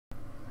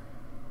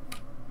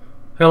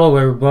Hello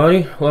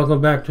everybody, welcome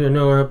back to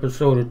another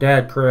episode of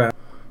Dadcraft.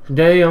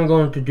 Today I'm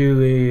going to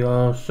do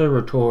a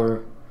server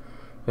tour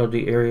of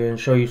the area and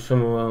show you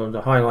some of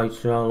the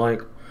highlights that I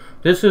like.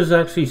 This is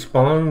actually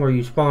spawn, where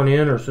you spawn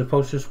in or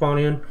supposed to spawn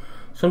in.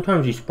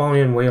 Sometimes you spawn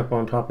in way up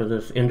on top of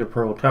this Ender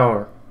Pearl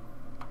Tower,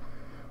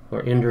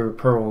 or Ender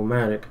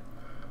Pearl-matic.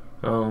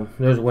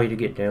 There's a way to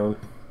get down.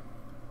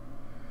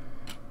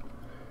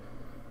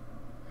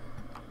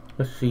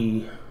 Let's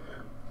see.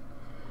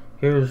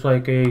 Here's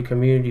like a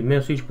community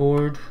message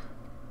board,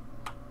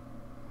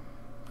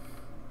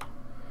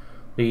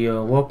 the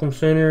welcome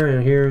center,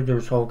 and here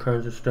there's all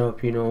kinds of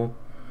stuff, you know,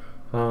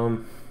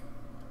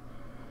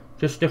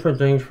 just different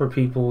things for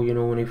people, you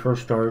know, when they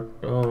first start.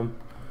 Some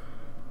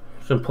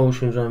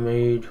potions I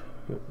made,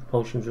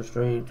 potions of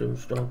strength and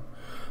stuff,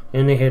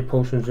 and they had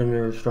potions in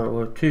there to start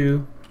with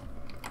too.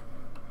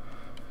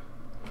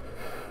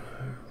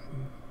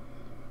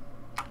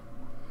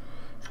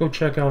 Let's go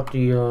check out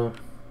the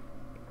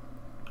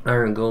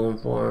Iron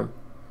Golem farm.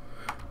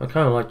 I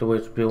kind of like the way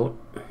it's built.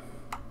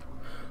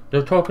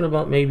 They're talking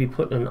about maybe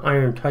putting an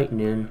Iron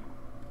Titan in.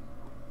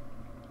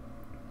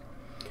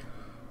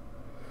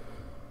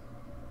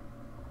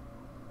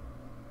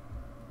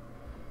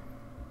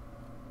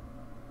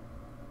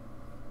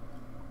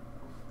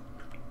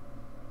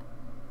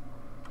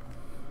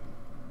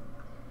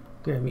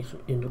 Grab me some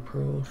Ender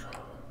Pearls.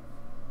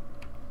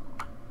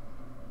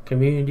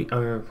 Community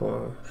Iron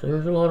Farm. So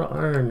there's a lot of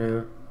iron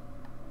there.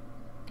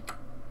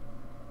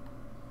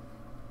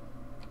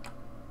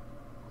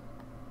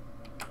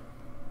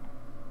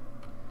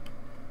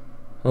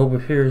 Over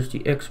here is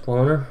the X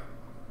spawner.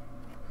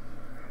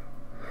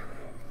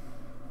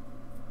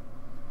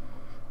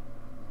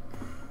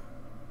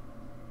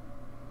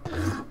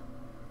 A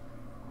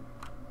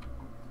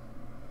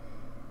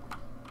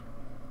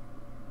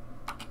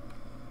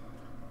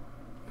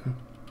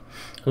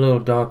little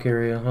dock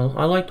area.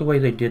 I like the way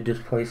they did this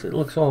place. It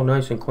looks all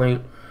nice and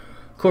quaint.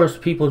 Of course,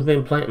 people's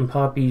been planting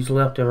poppies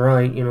left and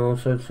right, you know,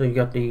 so you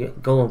got the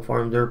golem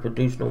farm there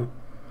producing them.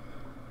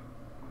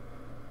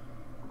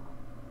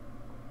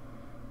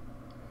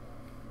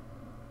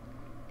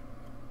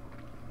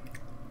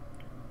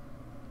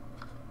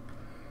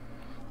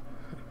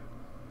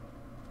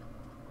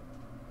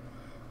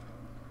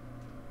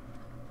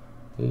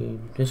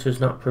 This is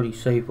not pretty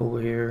safe over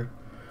here.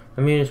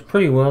 I mean, it's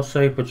pretty well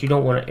safe, but you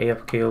don't want to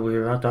AFK over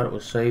here. I thought it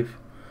was safe,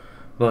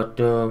 but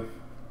I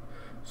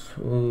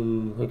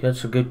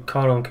guess a good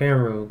caught on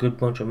camera. A good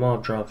bunch of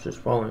mob drops just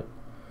falling.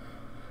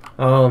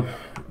 Like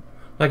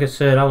I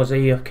said, I was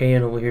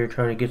AFKing over here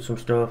trying to get some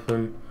stuff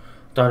and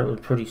thought it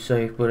was pretty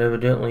safe, but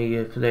evidently,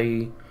 if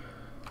they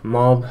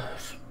mob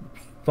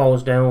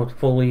falls down with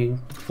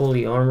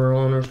fully armor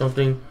on or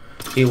something,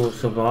 he will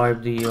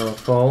survive the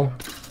fall.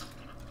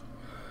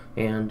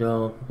 And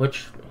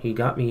which he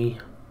got me.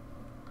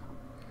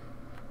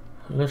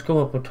 Let's go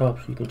up on top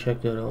so you can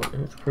check that out.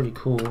 It's pretty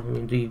cool. I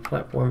mean, the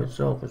platform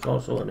itself is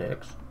also an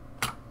X.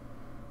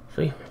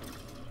 See?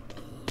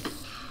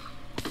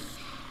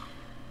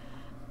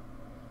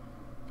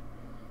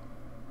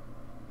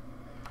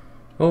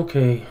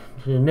 Okay,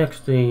 the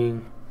next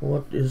thing.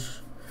 What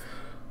is?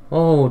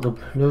 Oh,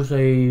 there's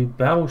a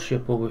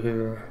battleship over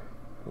here,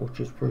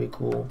 which is pretty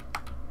cool.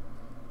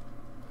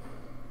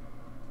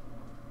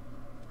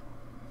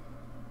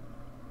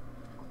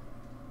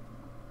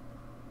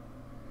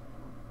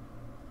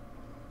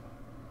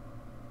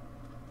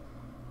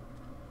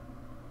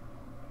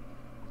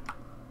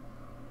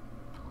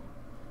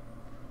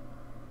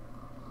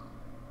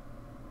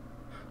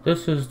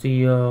 This is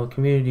the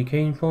community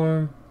cane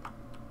farm.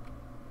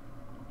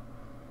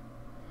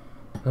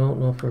 I don't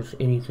know if there's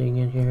anything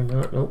in here or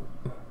not. Nope.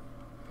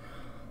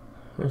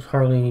 There's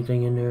hardly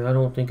anything in there. I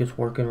don't think it's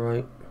working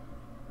right.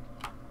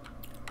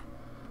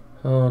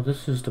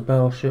 This is the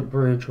battleship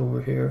bridge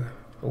over here.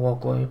 The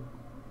walkway.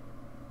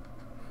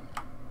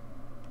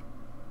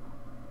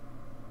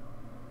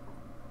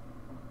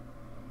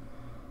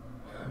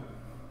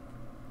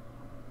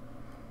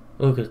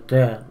 Look at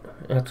that.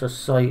 That's a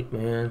sight,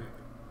 man.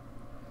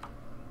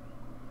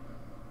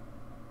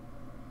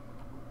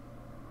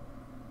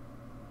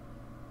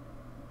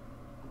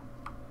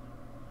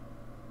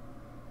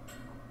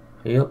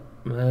 Yep,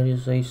 that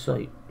is a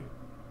sight.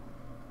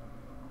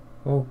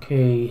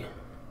 Okay.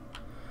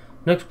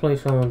 Next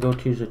place I want to go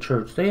to is a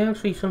church. They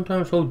actually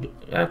sometimes hold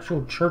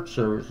actual church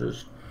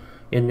services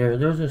in there.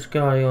 There's this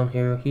guy on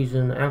here. He's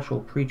an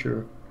actual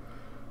preacher.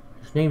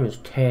 His name is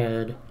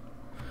Tad.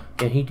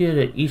 And he did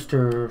an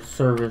Easter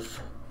service.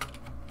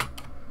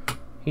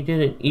 He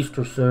did an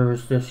Easter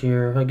service this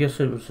year. I guess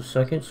it was the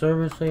second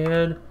service they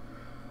had.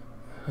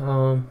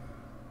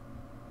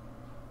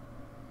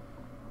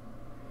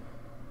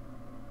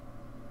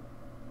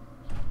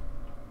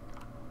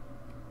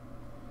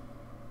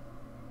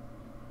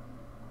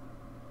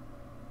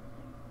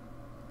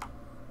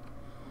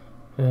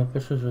 Yeah,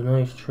 this is a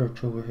nice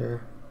church over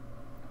here.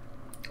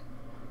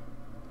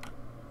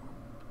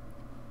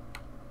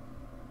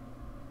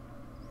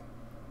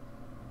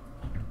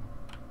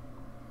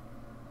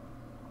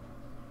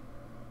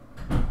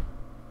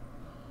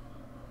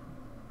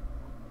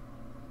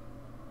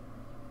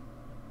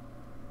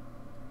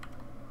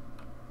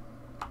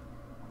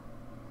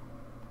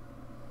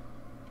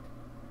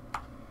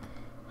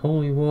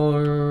 Holy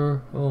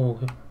water. Oh,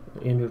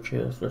 ender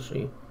chest. Let's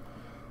see.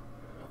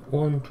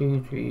 1,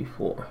 2, 3,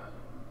 4.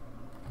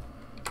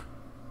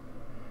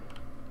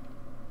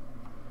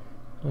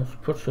 Let's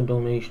put some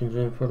donations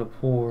in for the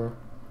poor.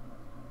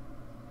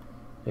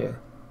 There.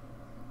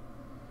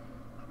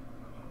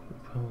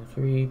 Power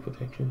 3,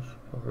 protections.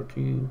 Power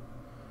 2.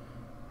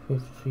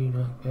 50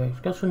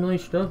 knockbacks. Got some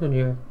nice stuff in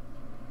here.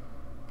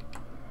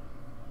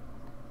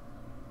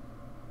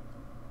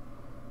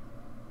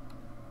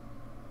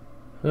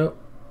 Yep,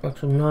 got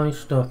some nice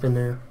stuff in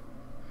there.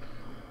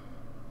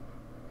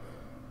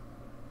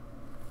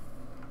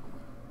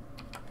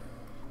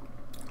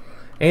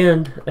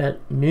 And at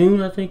noon,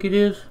 I think it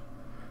is,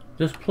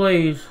 this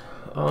plays,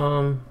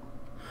 they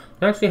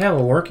actually have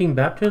a working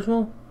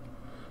baptismal.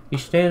 You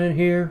stand in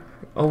here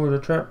over the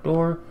trap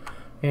door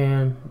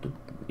and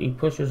he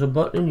pushes a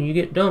button and you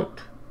get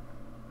dunked.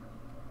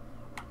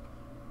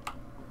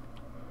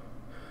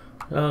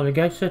 The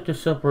guy set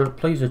this up where it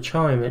plays a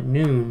chime at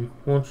noon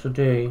once a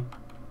day,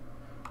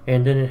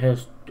 and then it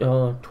has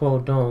 12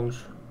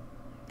 dongs,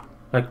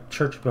 like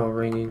church bell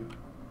ringing.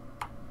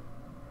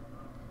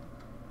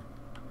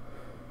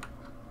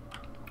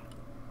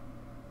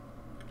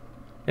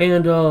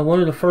 And one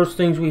of the first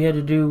things we had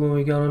to do when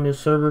we got on this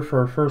server for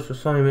our first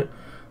assignment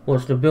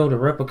was to build a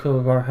replica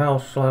of our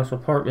house /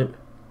 apartment.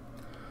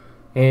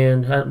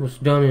 And that was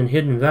done in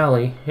Hidden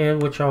Valley,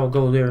 and which I'll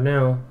go there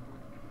now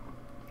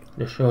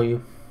to show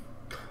you.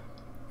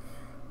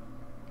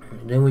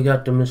 And then we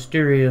got the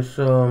mysterious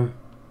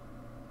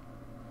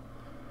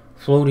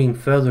floating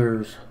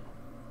feathers.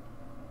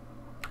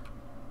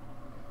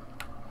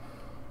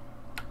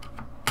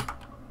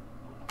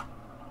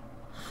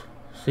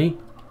 See?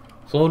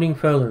 Floating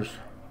feathers.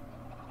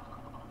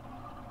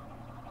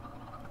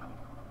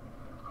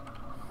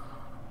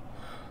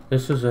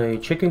 This is a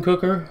chicken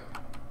cooker.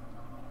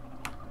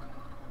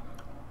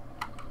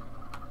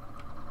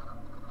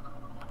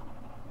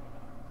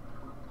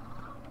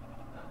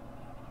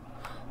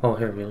 Oh,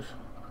 here it is.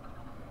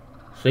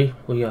 See,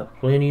 we got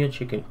plenty of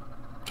chicken.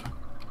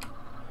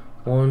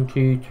 1,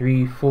 2,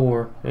 3,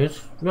 4.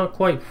 It's not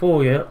quite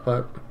full yet,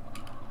 but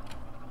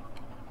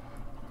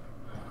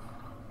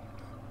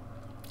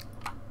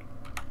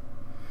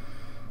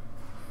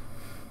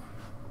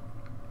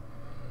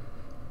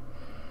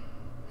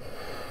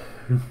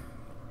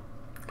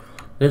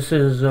this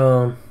is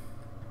the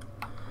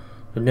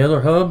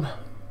nether hub,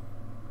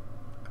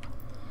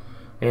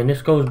 and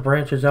this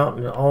branches out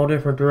into all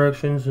different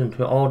directions,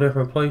 into all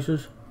different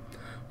places.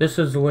 This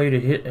is the way to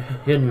hit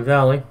Hidden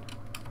Valley.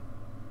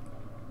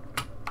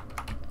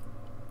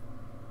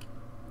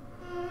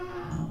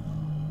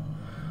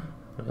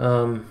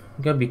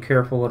 Gotta be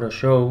careful what I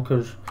show,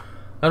 because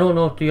I don't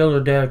know if the other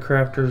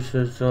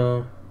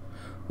Dadcrafters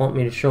want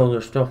me to show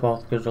their stuff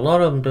off, because a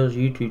lot of them does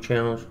YouTube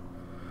channels,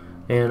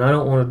 and I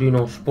don't want to do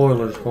no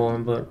spoilers for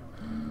them. But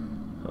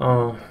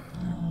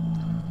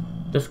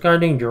this guy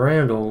named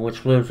Durandal,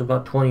 which lives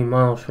about 20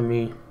 miles from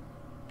me,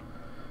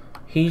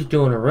 he's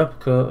doing a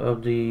replica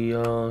of the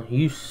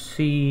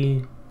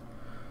UC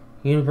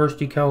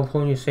University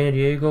California San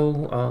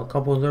Diego, a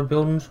couple of their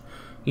buildings.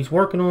 He's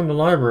working on the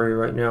library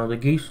right now, the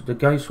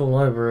Geisel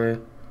Library.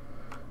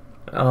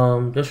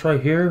 This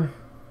right here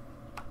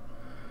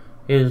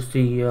is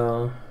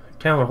the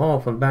town hall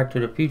from Back to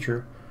the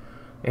Future,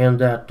 and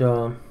that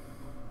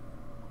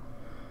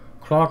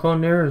clock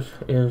on there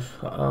is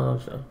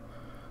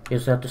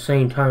at the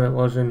same time it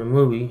was in the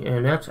movie,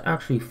 and that's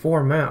actually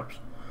 4 maps.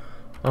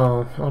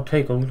 I'll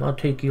take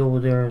you over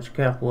there and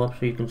scalpel up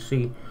so you can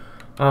see.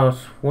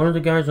 One of the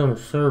guys on the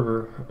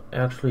server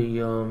actually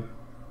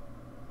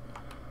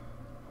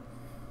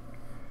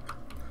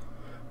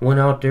went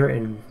out there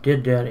and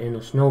did that in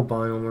a snow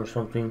biome or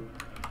something,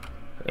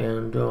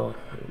 and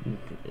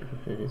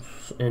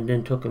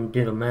then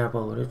did a map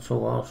of it. It's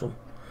so awesome.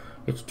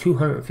 It's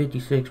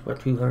 256 by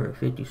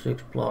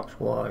 256 blocks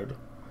wide.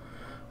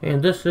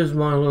 And this is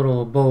my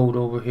little abode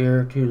over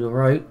here to the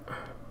right.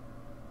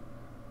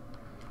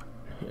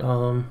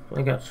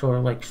 I got sort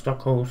of like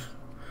stucco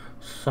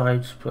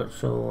sides,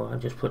 so I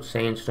just put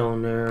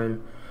sandstone there,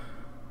 and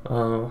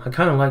I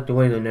kind of like the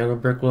way the nether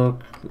brick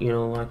looked. You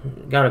know, I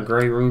got a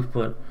gray roof,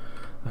 but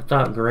I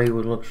thought gray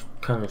would look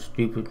kind of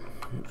stupid.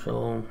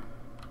 So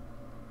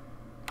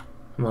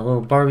my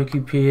little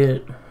barbecue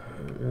pit,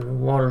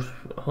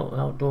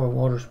 outdoor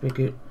water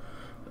spigot,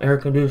 air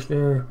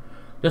conditioner.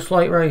 This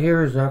light right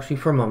here is actually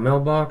for my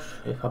mailbox.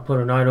 If I put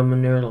an item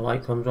in there, the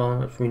light comes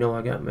on, lets me know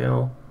I got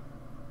mail.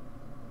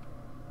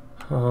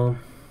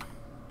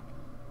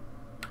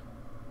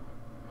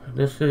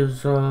 This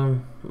is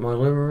my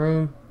living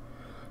room,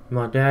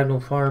 my diagonal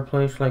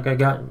fireplace like I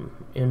got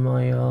in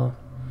my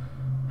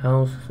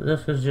house.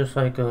 This is just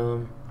like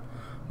a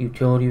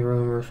utility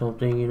room or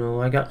something, you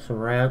know. I got some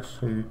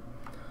rats and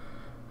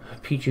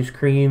Peaches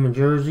Cream and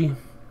Jersey.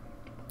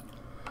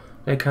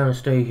 They kind of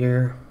stay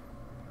here.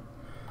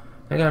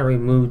 I gotta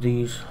remove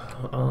these.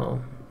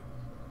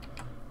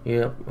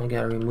 Yep, I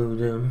gotta remove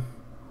them.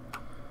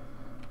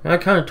 I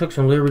kind of took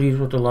some liberties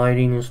with the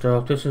lighting and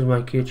stuff. This is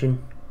my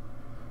kitchen.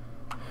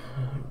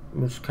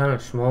 It's kind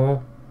of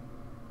small.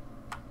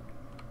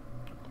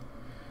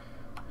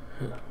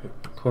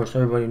 Of course,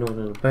 everybody knows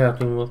what the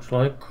bathroom looks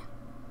like.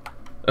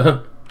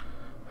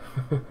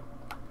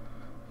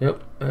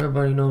 Yep,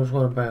 everybody knows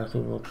what a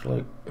bathroom looks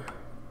like.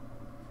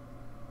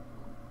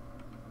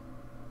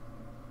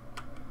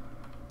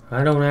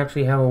 I don't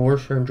actually have a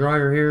washer and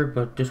dryer here,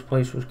 but this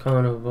place was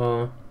kind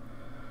of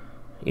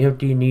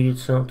empty, needed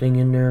something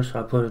in there, so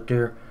I put it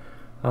there.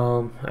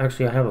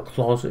 Actually, I have a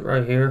closet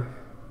right here.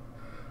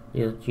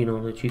 Yeah, you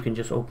know, that you can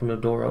just open the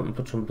door up and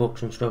put some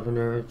books and stuff in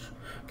there. It's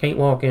can't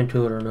walk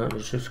into it or nothing.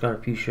 It's just got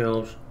a few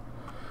shelves.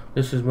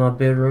 This is my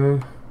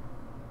bedroom.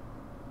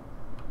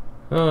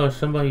 Oh,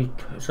 somebody's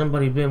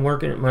been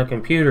working at my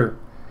computer.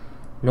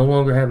 No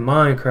longer have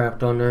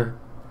Minecraft on there.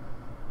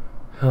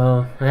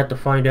 I have to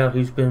find out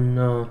who's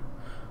been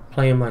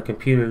playing my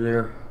computer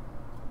there.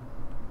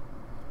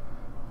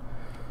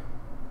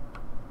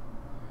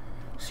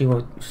 See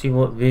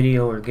what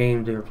video or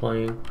game they're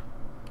playing.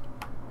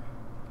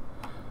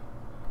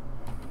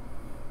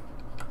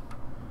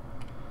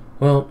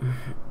 Well,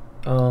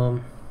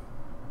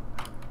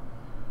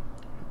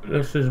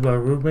 this is my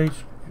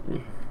roommate's.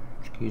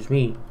 Excuse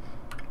me.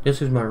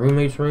 This is my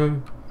roommate's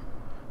room.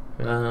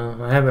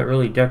 I haven't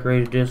really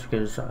decorated this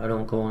because I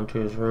don't go into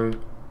his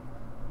room.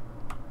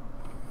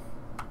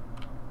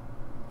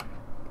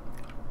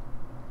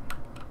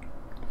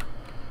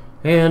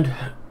 And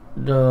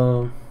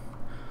the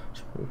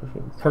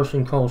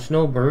person called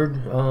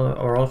Snowbird,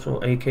 or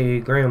also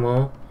AKA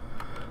Grandma,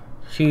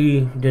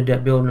 she did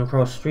that building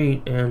across the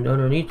street, and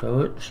underneath of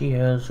it she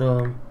has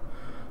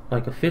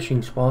like a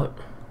fishing spot.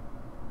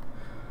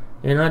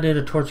 And I did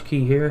a torch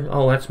key here.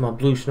 Oh, that's my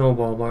blue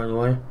snowball, by the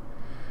way.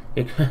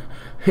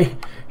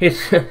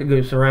 It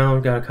goes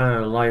around, got a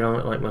kind of light on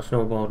it like my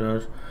snowball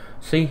does.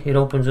 See, it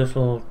opens this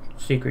little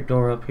secret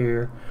door up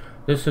here.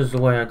 This is the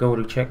way I go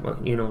to check my,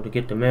 to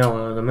get the mail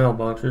out of the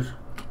mailboxes.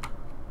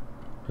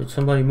 Did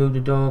somebody move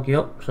the dog?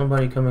 Yep,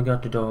 somebody come and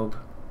got the dog.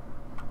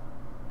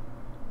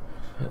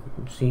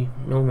 See,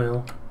 no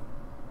mail.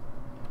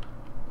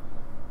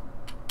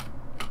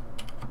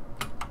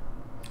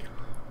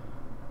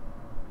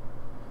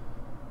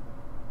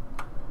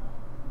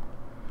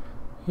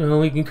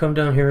 We can come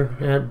down here.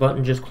 That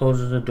button just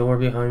closes the door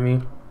behind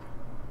me,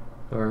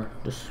 or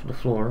just the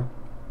floor.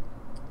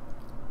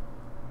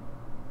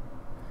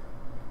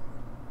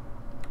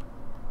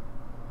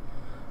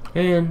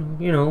 And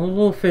a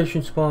little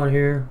fishing spot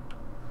here.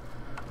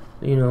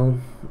 You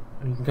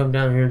can come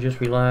down here and just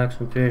relax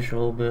and fish a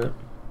little bit.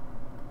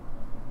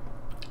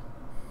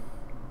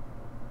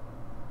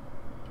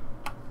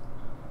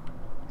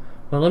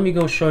 Well, let me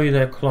go show you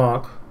that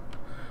clock.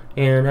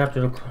 And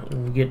after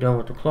we get done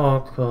with the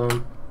clock,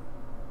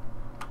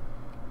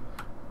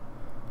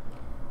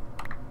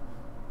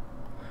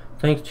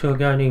 thanks to a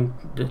guy named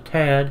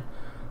Tad,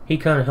 he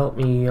kind of helped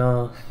me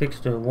fix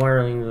the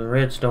wiring, the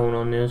redstone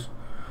on this,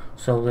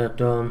 so that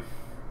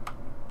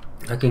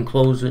I can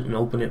close it and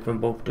open it from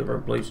both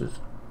different places.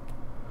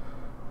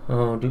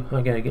 I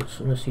gotta get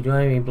some. Let's see, do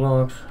I have any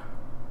blocks?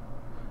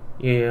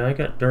 Yeah, I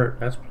got dirt.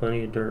 That's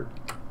plenty of dirt.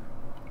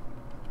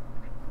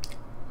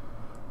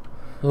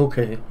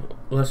 Okay,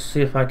 let's see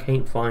if I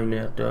can't find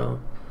that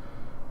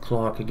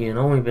clock again.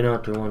 I've only been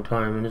out there one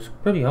time, and it's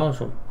pretty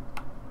awesome.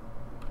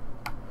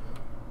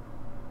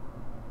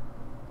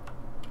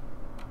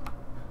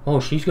 Oh,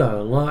 she's got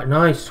a lot.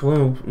 Nice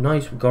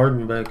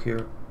garden back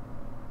here.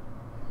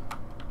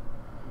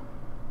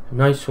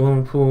 Nice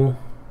swimming pool.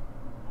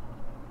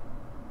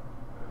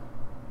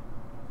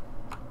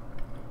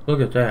 Look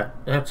at that.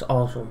 That's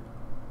awesome.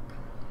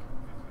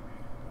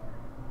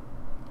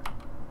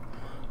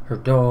 Her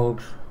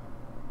dogs.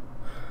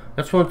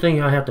 That's one thing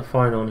I have to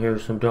find on here,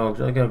 some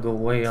dogs. I gotta go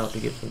way out to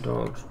get some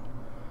dogs.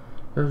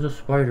 There's a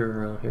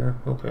spider around here.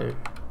 Okay.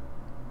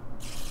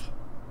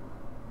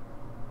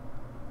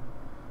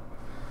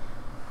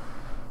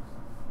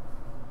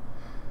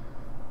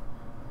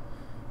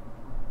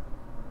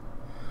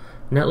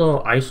 And that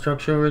little ice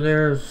structure over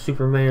there is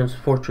Superman's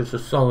Fortress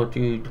of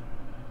Solitude.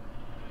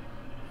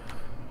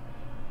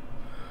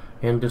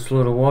 And this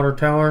little water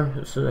tower,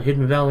 it's a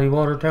Hidden Valley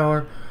water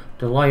tower.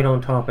 The light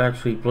on top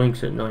actually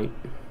blinks at night.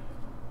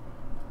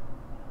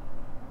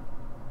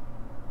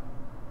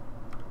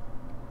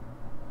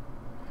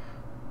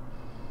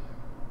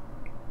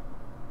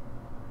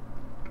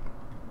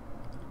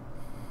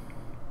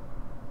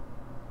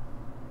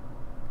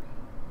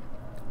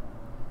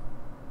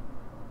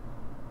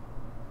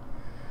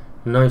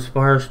 Nice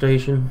fire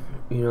station,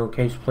 in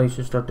case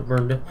places start to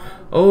burn down.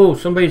 Oh,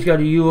 somebody's got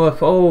a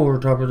UFO over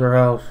top of their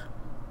house.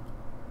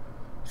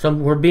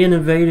 We're being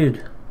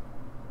invaded.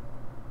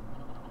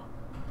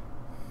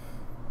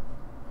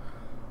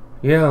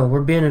 Yeah,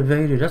 we're being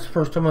invaded. That's the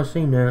first time I've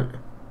seen that.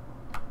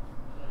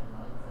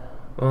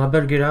 Well, I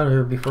better get out of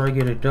here before I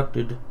get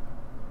abducted.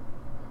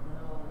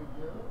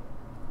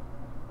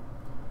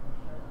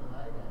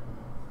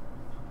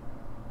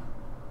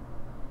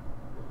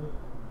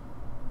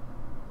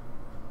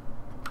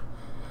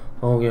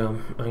 Oh yeah,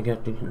 I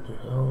got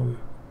to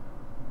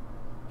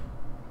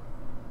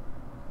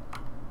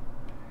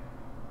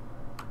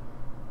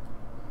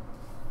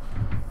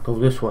go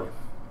this way.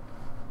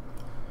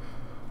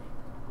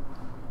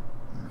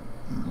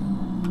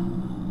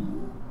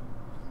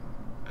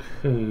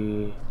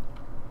 Okay.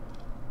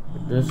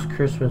 This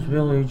Christmas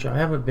village, I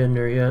haven't been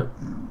there yet.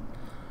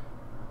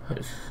 I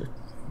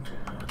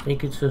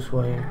think it's this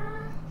way.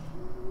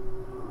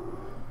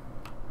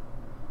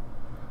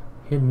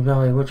 Hidden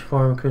Valley Witch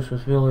Farm,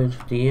 Christmas Village,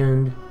 at the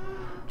end.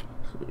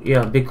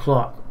 Yeah, big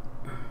clock.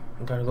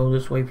 I gotta go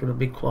this way for the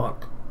big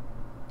clock.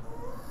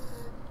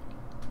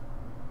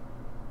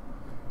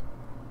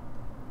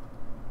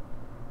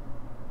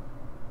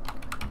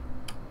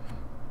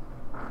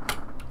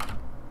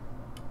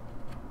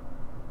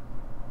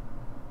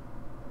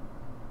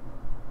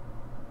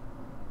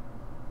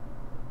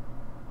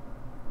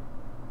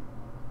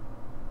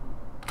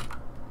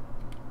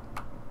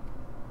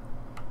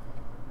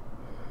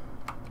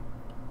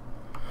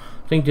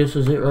 I think this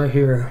is it right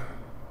here.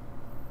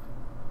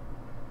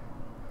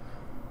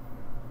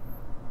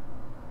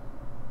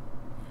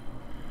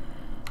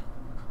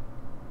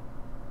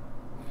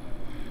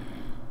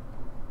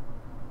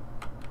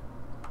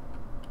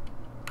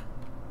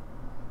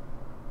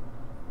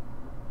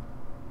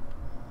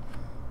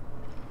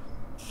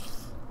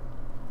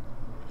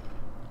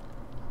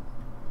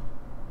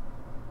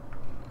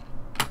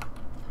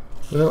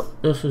 Well,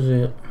 this is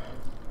it.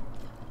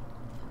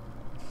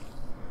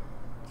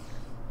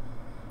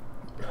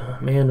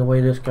 Man, the way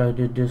this guy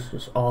did this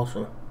is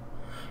awesome.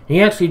 He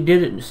actually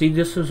did it. See,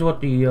 this is what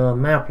the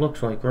map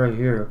looks like right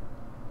here.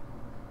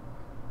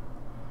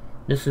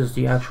 This is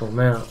the actual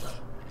map.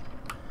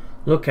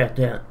 Look at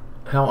that.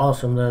 How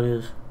awesome that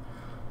is.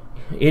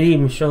 It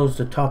even shows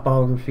the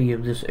topography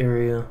of this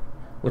area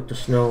with the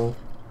snow.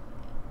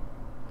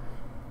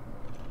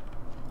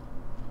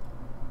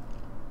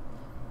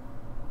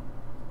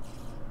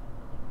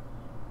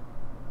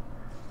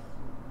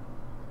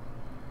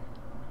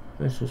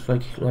 This is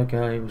like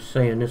I was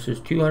saying, this is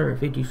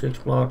 256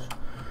 blocks,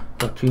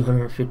 not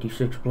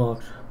 256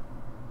 blocks.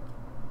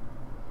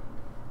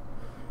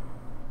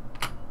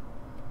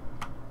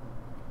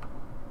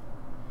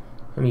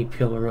 Let me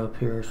pillar up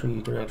here so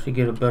you can actually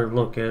get a better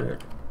look at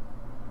it.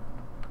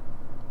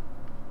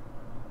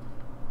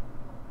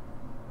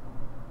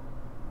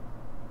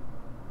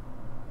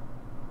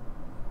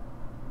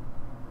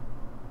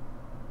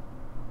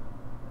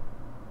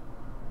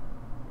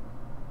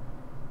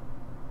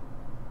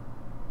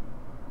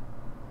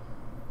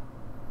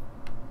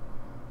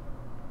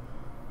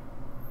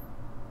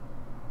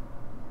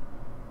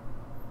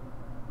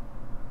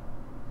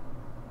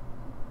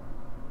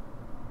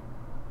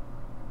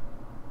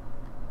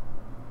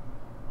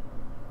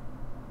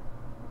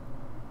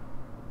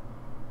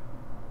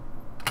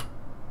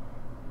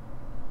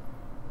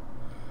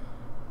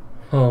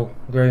 Oh,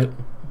 great.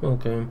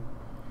 Okay.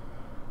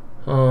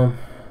 Let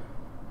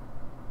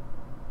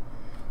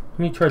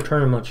me try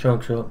turning my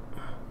chunks up.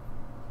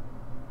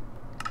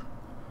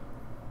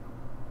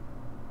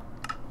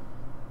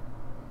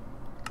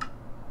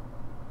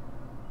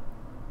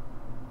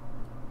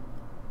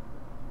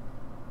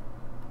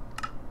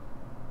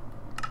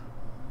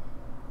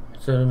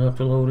 Is that enough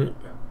to load it?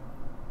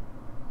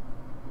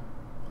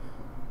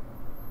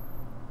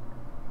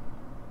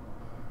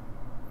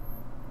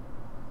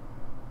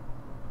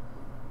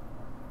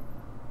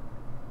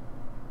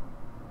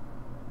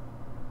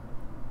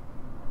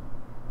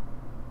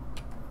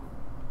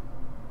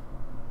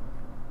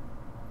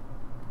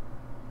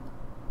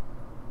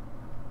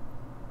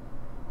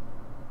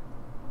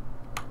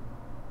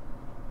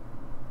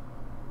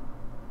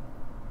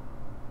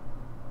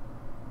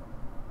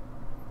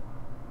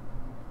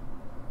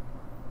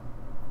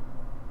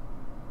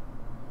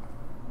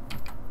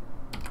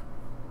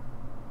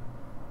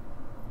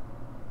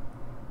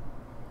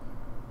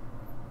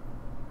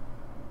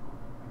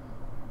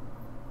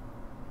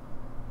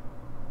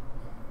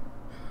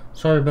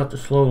 Sorry about the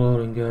slow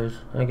loading, guys.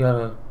 I got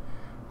a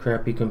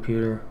crappy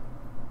computer.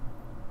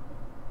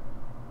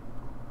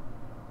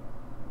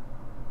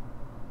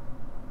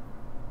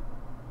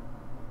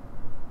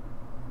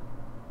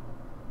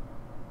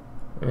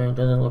 And it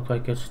doesn't look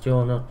like it's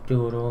still enough to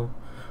do it all.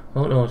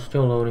 Oh no, it's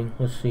still loading.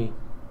 Let's see.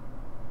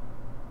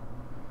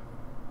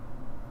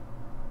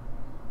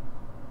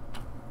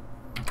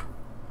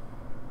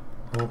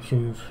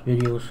 Options,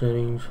 video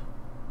settings.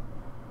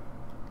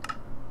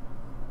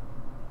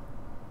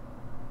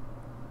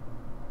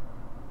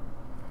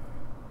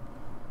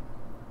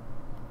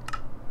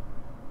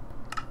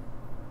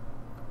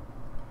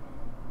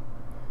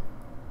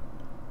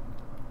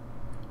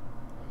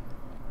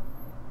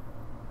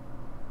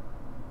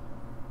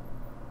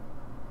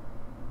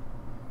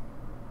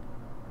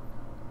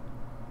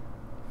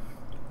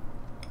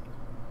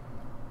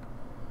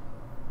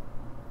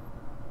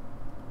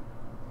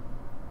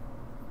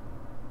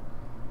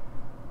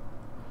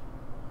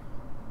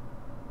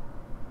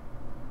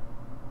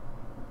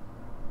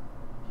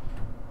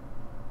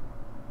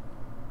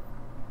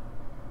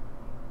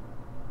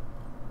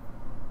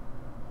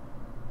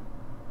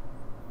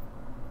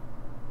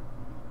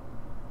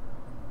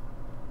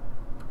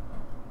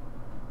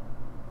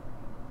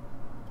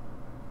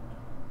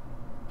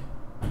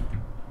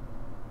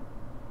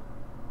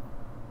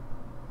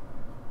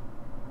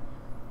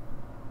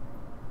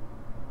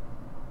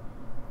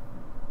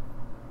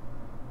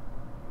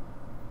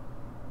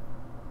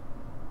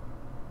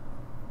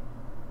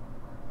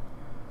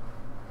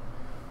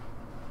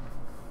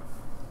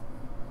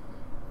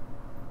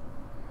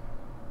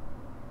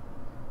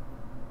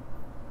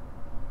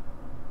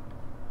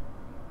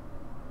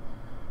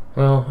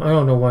 Well, I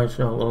don't know why it's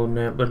not loading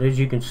that, but as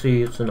you can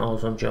see, it's an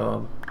awesome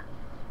job.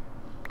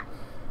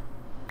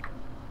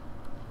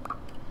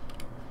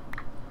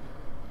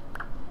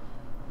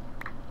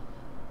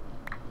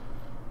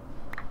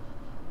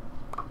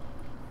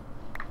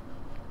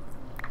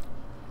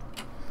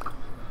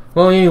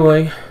 Well,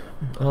 anyway,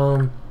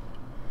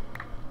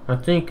 I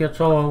think that's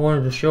all I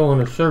wanted to show on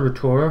the server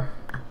tour.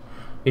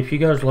 If you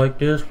guys like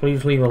this,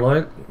 please leave a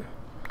like.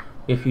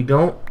 If you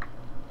don't,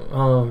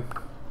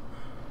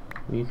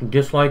 you can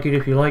dislike it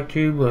if you like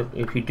to, but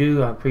if you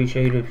do, I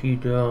appreciate it if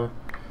you'd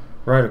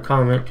write a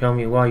comment, tell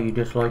me why you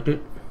disliked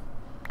it.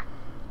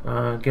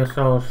 I guess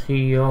I'll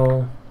see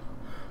y'all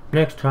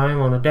next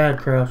time on the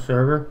Dadcraft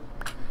server.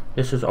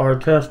 This is our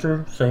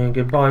tester saying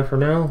goodbye for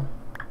now.